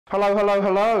Hello, hello,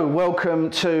 hello. Welcome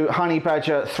to Honey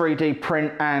Badger 3D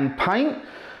Print and Paint.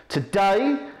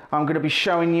 Today, I'm going to be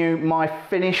showing you my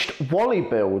finished Wally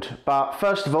build. But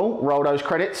first of all, roll those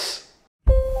credits.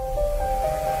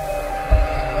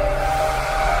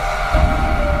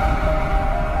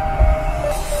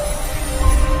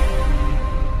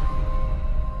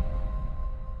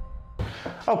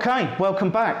 Okay, welcome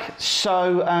back.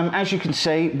 So as you can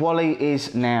see, Wally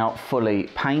is now fully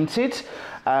painted.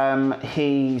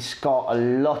 He's got a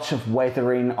lot of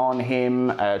weathering on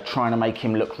him, trying to make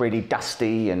him look really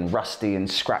dusty and rusty and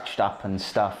scratched up and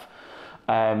stuff.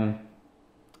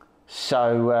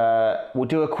 So we'll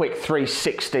do a quick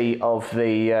 360 of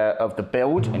the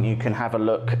build, and you can have a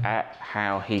look at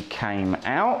how he came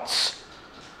out.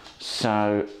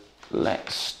 So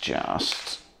let's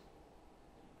just...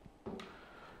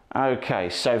 Okay,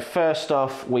 so first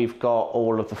off, we've got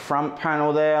all of the front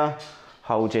panel there,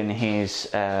 holding his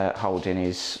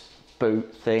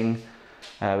boot thing.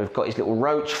 We've got his little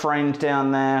roach friend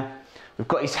down there. We've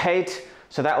got his head,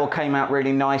 so that all came out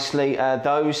really nicely.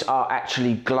 Those are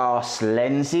actually glass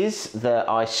lenses that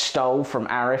I stole from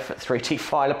Arif at 3D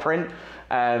Filer Print.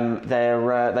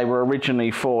 They were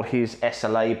originally for his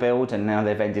SLA build, and now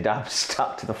they've ended up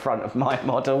stuck to the front of my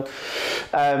model.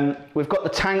 We've got the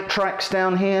tank tracks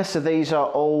down here, so these are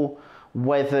all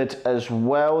weathered as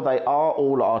well. They are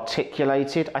all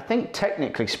articulated. I think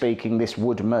technically speaking this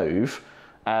would move.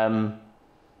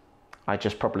 I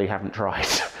just probably haven't tried.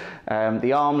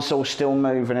 The arms all still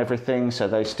move and everything, so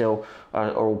they still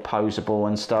are all posable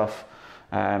and stuff.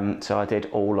 So I did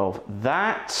all of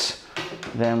that.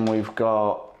 Then we've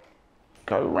got,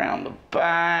 go round the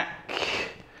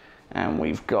back, and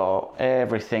we've got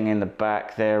everything in the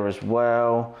back there as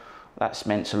well. That's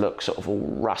meant to look sort of all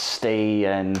rusty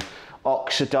and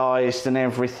oxidized and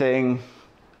everything.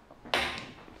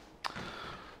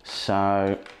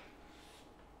 So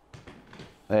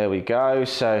there we go.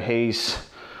 So he's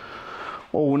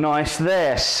all nice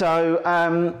there. So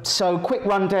so quick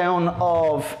rundown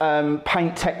of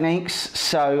paint techniques.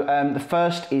 So the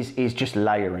first is just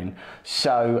layering.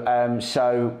 So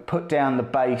so put down the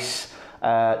base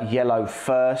yellow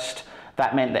first.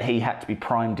 That meant that he had to be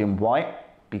primed in white,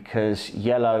 because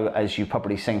yellow, as you've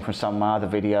probably seen from some of my other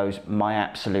videos, my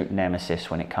absolute nemesis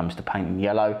when it comes to painting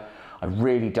yellow. I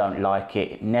really don't like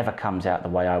it. It never comes out the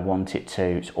way I want it to.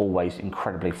 It's always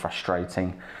incredibly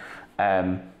frustrating.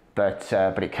 But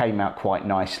it came out quite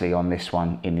nicely on this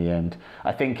one in the end.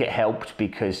 I think it helped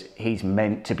because he's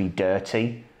meant to be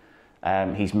dirty.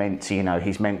 He's meant to, you know,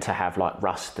 he's meant to have like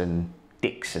rust and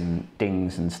dicks and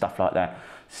dings and stuff like that.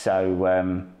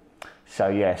 So so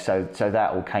yeah, so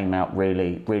that all came out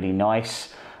really, really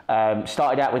nice.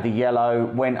 Started out with the yellow,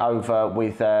 went over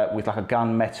with like a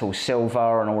gunmetal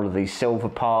silver and all of these silver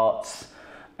parts,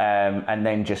 and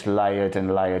then just layered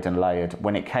and layered and layered.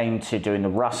 When it came to doing the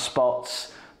rust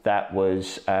spots, that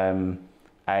was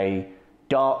a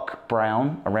dark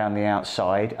brown around the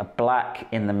outside, a black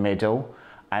in the middle,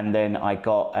 and then I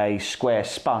got a square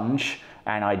sponge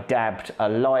and I dabbed a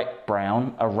light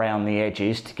brown around the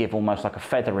edges to give almost like a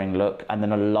feathering look, and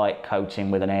then a light coating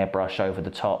with an airbrush over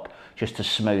the top just to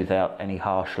smooth out any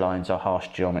harsh lines or harsh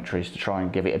geometries, to try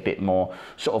and give it a bit more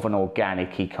sort of an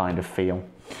organic-y kind of feel.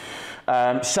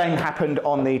 Same happened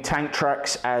on the tank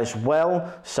tracks as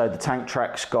well. So the tank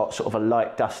tracks got sort of a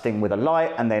light dusting with a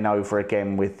light, and then over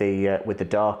again with the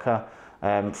darker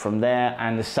from there,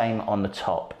 and the same on the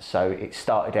top. So it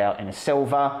started out in a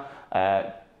silver,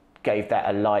 gave that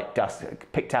a light dust,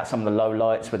 picked out some of the low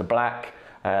lights with a black,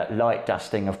 light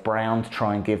dusting of brown to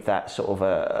try and give that sort of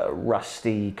a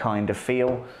rusty kind of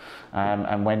feel,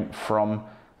 and went from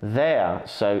there.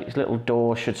 So his little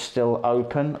door should still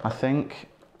open, I think.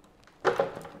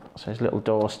 So his little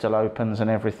door still opens and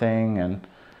everything, and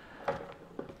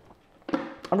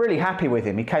I'm really happy with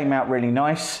him. He came out really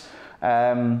nice.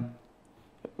 I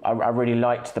really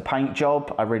liked the paint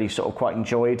job. I really sort of quite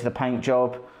enjoyed the paint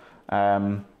job.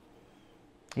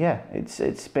 Yeah,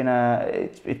 it's been a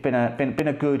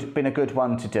good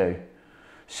one to do.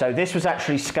 So this was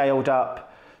actually scaled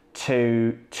up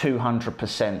to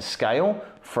 200% scale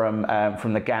from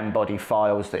the Gambody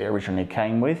files that it originally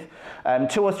came with.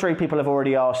 2 or 3 people have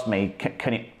already asked me,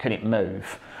 can it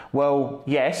move? Well,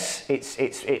 yes, it's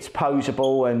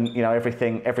posable, and you know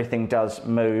everything does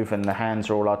move, and the hands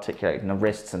are all articulated, and the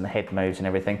wrists and the head moves and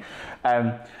everything.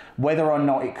 Whether or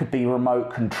not it could be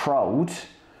remote controlled,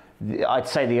 I'd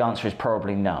say the answer is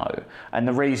probably no. And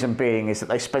the reason being is that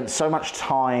they spent so much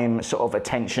time, sort of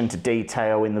attention to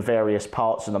detail in the various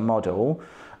parts of the model,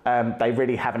 they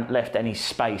really haven't left any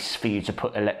space for you to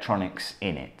put electronics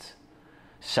in it.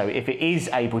 So if it is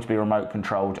able to be remote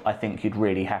controlled, I think you'd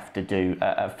really have to do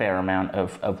a fair amount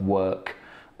of work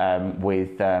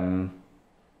with the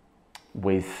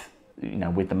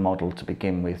model to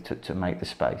begin with to make the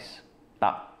space.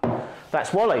 But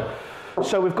that's Wally.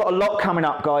 So we've got a lot coming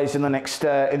up, guys, in the next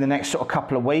sort of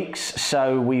couple of weeks.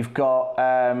 So we've got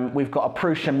a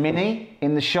Prusa Mini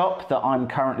in the shop that I'm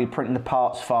currently printing the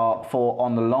parts for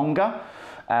on the Longer.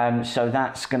 So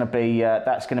that's going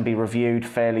to be reviewed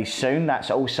fairly soon.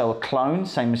 That's also a clone,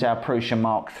 same as our Prusa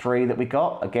Mark III that we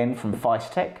got, again from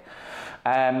Feistek.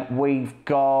 We've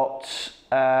got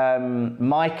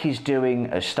Mike is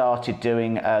started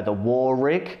doing the War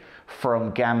Rig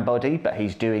from Gambody, but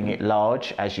he's doing it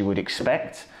large, as you would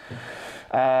expect.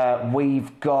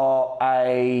 We've got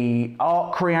a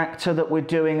arc reactor that we're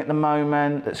doing at the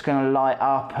moment that's going to light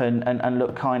up and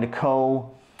look kind of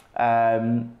cool.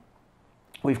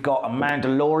 We've got a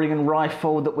Mandalorian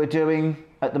rifle that we're doing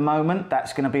at the moment.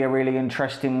 That's going to be a really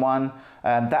interesting one.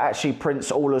 That actually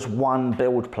prints all as one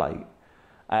build plate,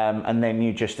 and then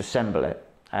you just assemble it.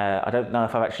 I don't know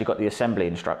if I've actually got the assembly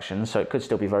instructions, so it could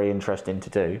still be very interesting to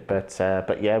do.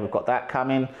 But yeah, we've got that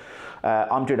coming.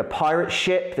 I'm doing a pirate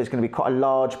ship. There's going to be quite a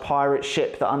large pirate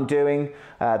ship that I'm doing.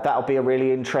 That'll be a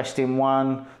really interesting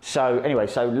one. So anyway,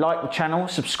 so like the channel,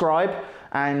 subscribe,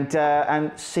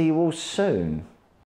 and see you all soon.